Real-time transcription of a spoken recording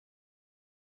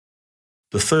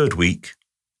The third week,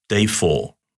 day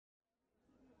 4.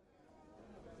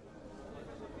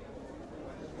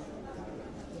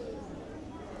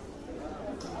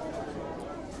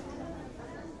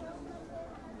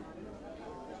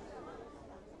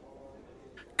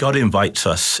 God invites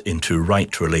us into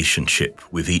right relationship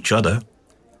with each other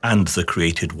and the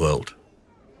created world.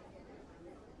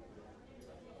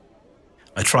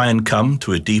 I try and come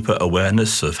to a deeper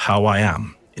awareness of how I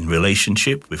am in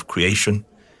relationship with creation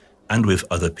and with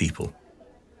other people,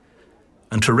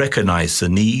 and to recognize the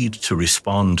need to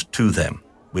respond to them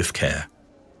with care.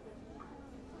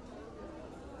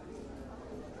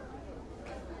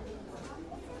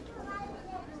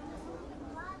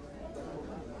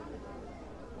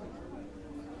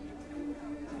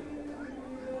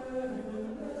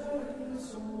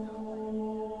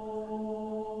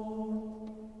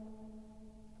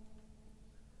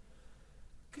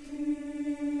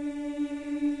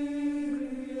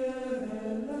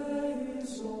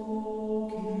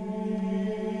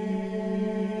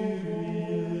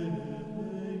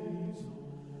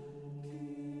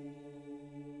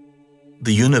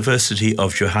 The University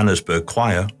of Johannesburg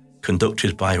Choir,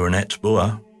 conducted by Renette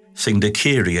Boer, sing the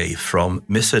Kyrie from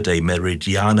Missa de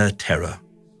Meridiana Terra.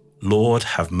 Lord,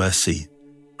 have mercy.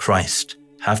 Christ,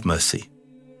 have mercy.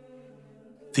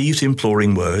 These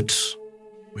imploring words,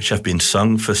 which have been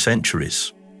sung for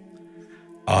centuries,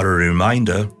 are a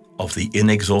reminder of the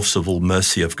inexhaustible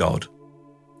mercy of God,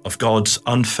 of God's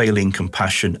unfailing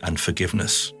compassion and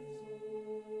forgiveness.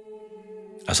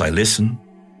 As I listen,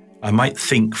 I might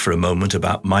think for a moment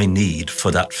about my need for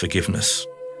that forgiveness,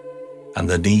 and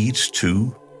the need,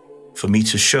 too, for me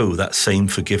to show that same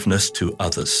forgiveness to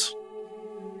others.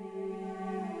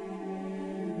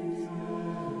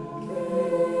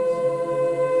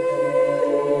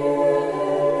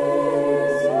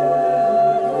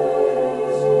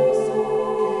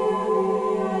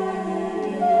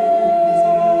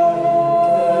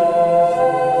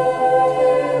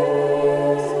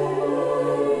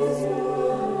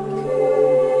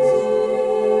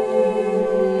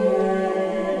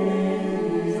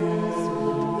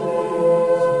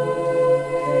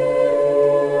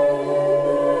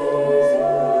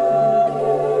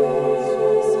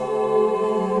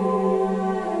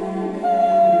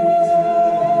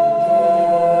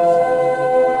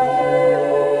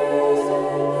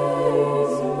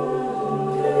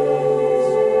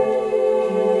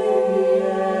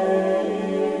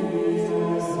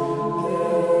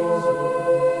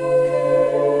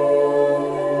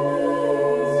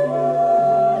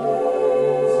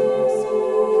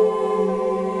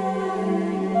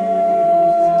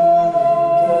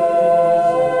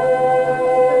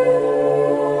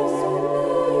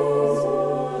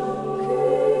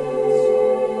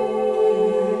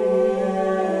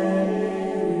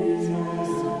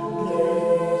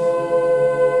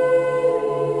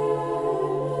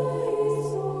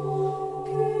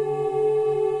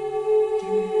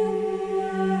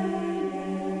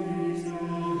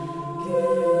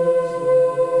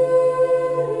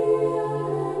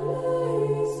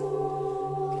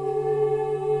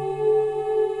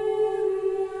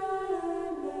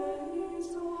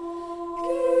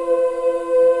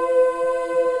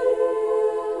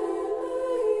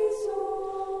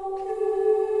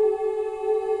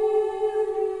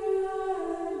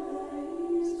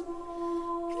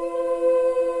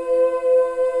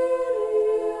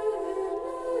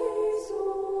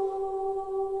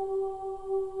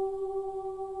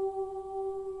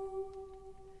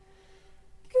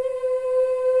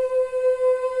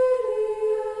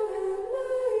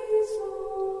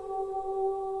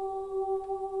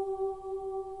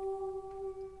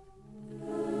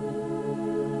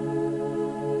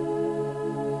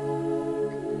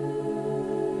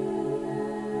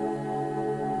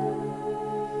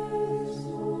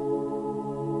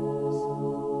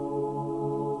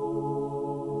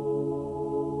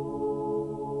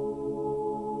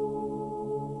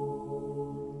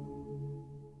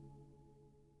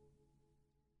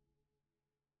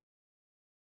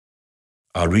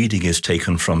 Our reading is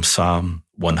taken from Psalm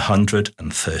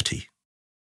 130.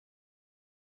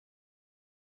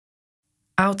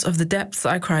 Out of the depths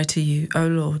I cry to you, O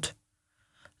Lord.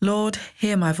 Lord,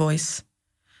 hear my voice.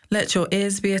 Let your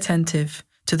ears be attentive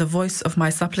to the voice of my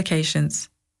supplications.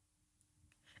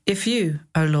 If you,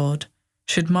 O Lord,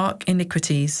 should mark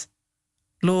iniquities,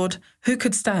 Lord, who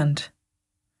could stand?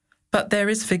 But there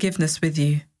is forgiveness with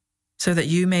you, so that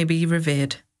you may be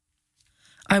revered.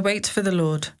 I wait for the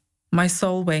Lord, my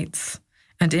soul waits,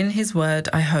 and in his word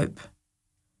I hope.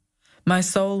 My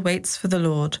soul waits for the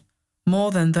Lord,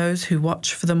 more than those who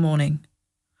watch for the morning,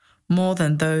 more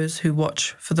than those who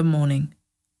watch for the morning.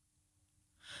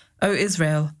 O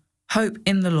Israel, hope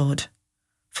in the Lord.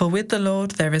 For with the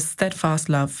Lord there is steadfast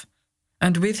love,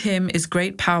 and with him is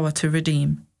great power to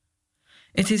redeem.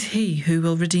 It is he who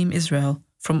will redeem Israel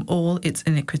from all its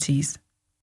iniquities.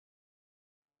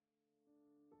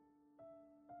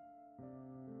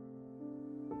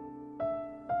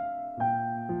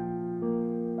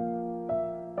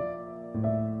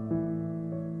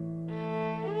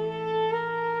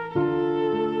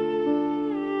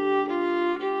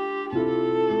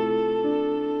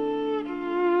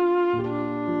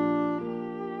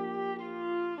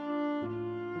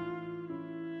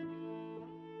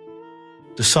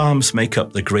 The Psalms make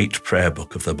up the great prayer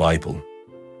book of the Bible.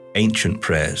 Ancient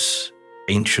prayers,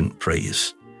 ancient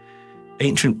praise,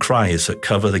 ancient cries that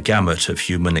cover the gamut of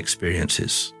human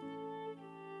experiences.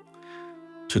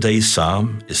 Today's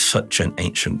psalm is such an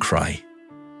ancient cry.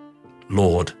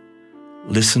 Lord,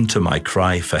 listen to my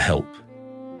cry for help.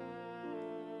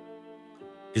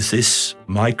 Is this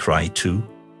my cry too?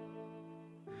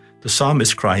 The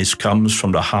psalmist's cry comes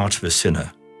from the heart of a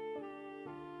sinner.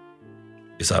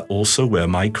 Is that also where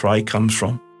my cry comes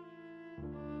from?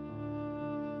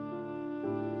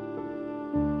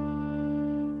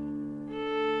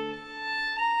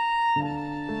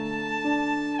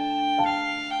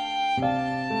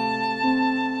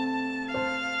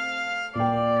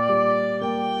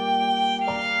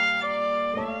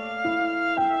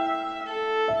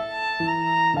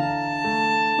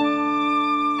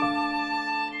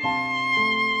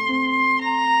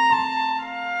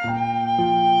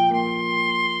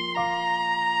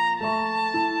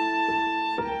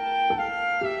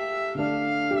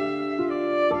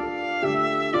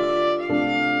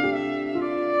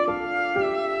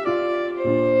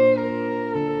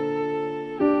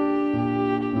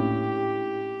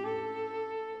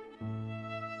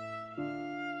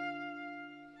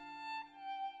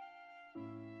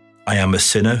 I am a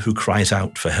sinner who cries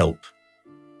out for help.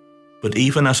 But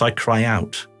even as I cry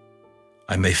out,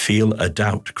 I may feel a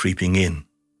doubt creeping in.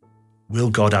 Will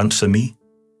God answer me?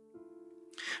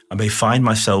 I may find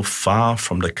myself far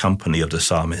from the company of the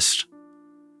psalmist,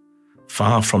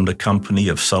 far from the company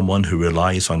of someone who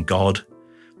relies on God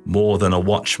more than a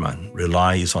watchman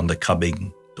relies on the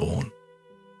coming dawn.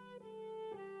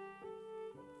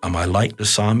 Am I like the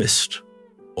psalmist,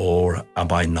 or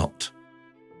am I not?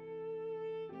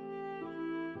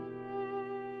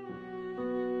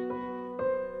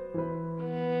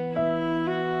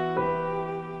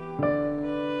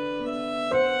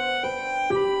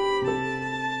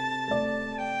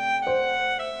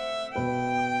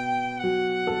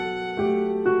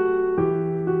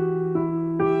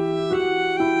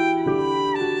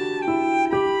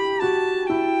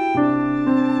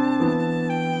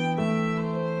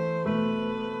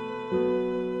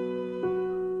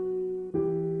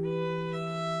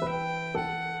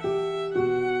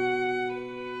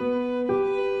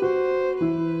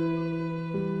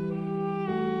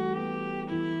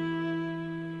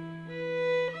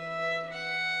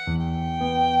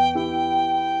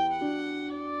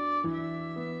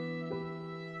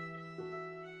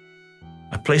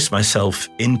 I place myself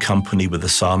in company with the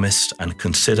psalmist and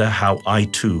consider how I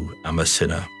too am a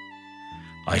sinner.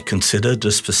 I consider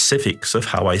the specifics of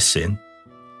how I sin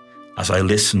as I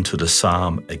listen to the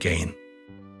psalm again.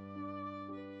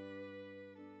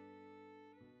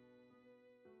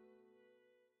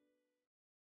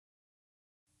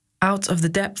 Out of the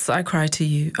depths I cry to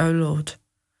you, O Lord.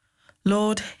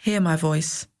 Lord, hear my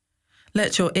voice.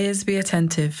 Let your ears be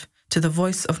attentive to the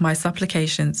voice of my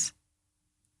supplications.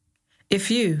 If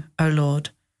you, O Lord,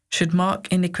 should mark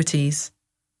iniquities,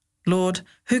 Lord,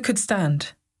 who could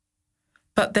stand?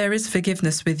 But there is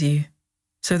forgiveness with you,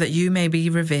 so that you may be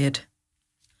revered.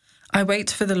 I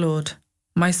wait for the Lord,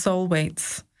 my soul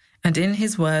waits, and in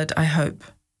his word I hope.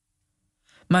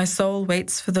 My soul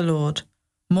waits for the Lord,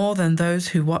 more than those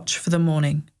who watch for the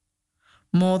morning,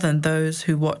 more than those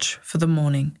who watch for the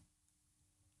morning.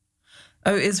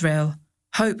 O Israel,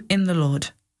 hope in the Lord.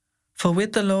 For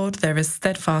with the Lord there is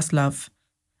steadfast love,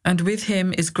 and with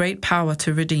him is great power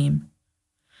to redeem.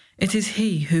 It is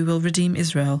he who will redeem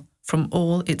Israel from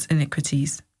all its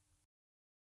iniquities.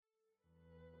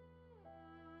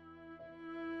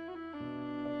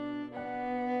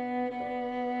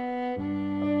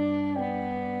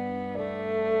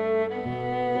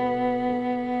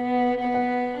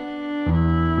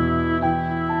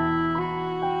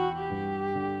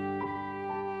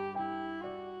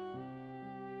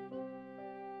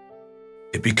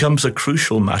 It becomes a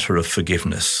crucial matter of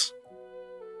forgiveness.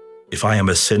 If I am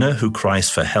a sinner who cries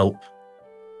for help,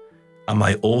 am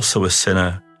I also a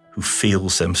sinner who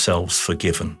feels themselves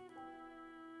forgiven?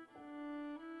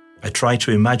 I try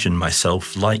to imagine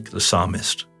myself like the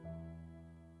psalmist.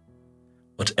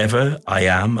 Whatever I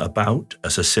am about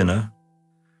as a sinner,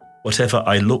 whatever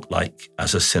I look like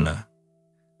as a sinner,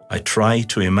 I try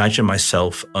to imagine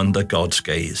myself under God's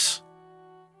gaze.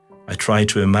 I try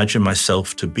to imagine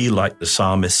myself to be like the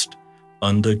psalmist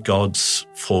under God's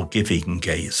forgiving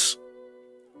gaze.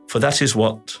 For that is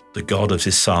what the God of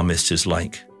this psalmist is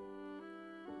like.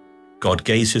 God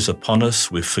gazes upon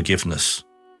us with forgiveness,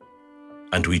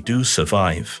 and we do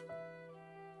survive.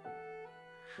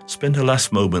 Spend the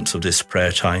last moments of this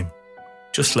prayer time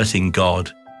just letting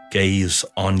God gaze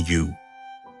on you.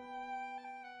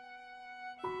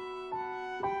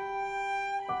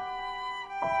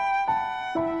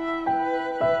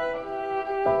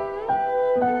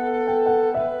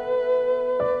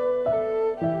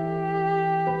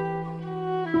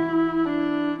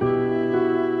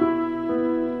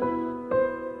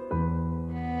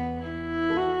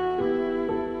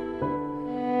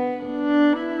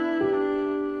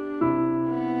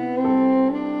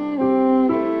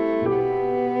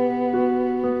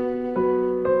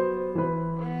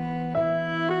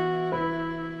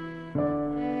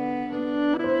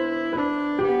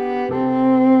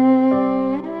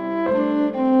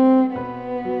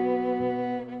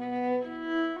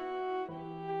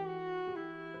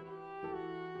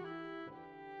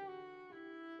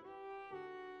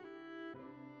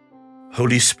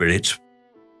 Holy Spirit,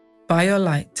 By your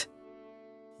light,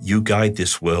 you guide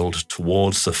this world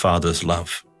towards the Father's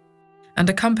love. and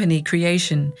accompany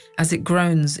creation as it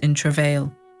groans in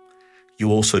travail. You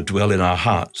also dwell in our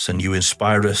hearts, and you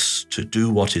inspire us to do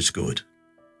what is good.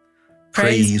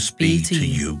 Praise Praise be to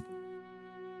you.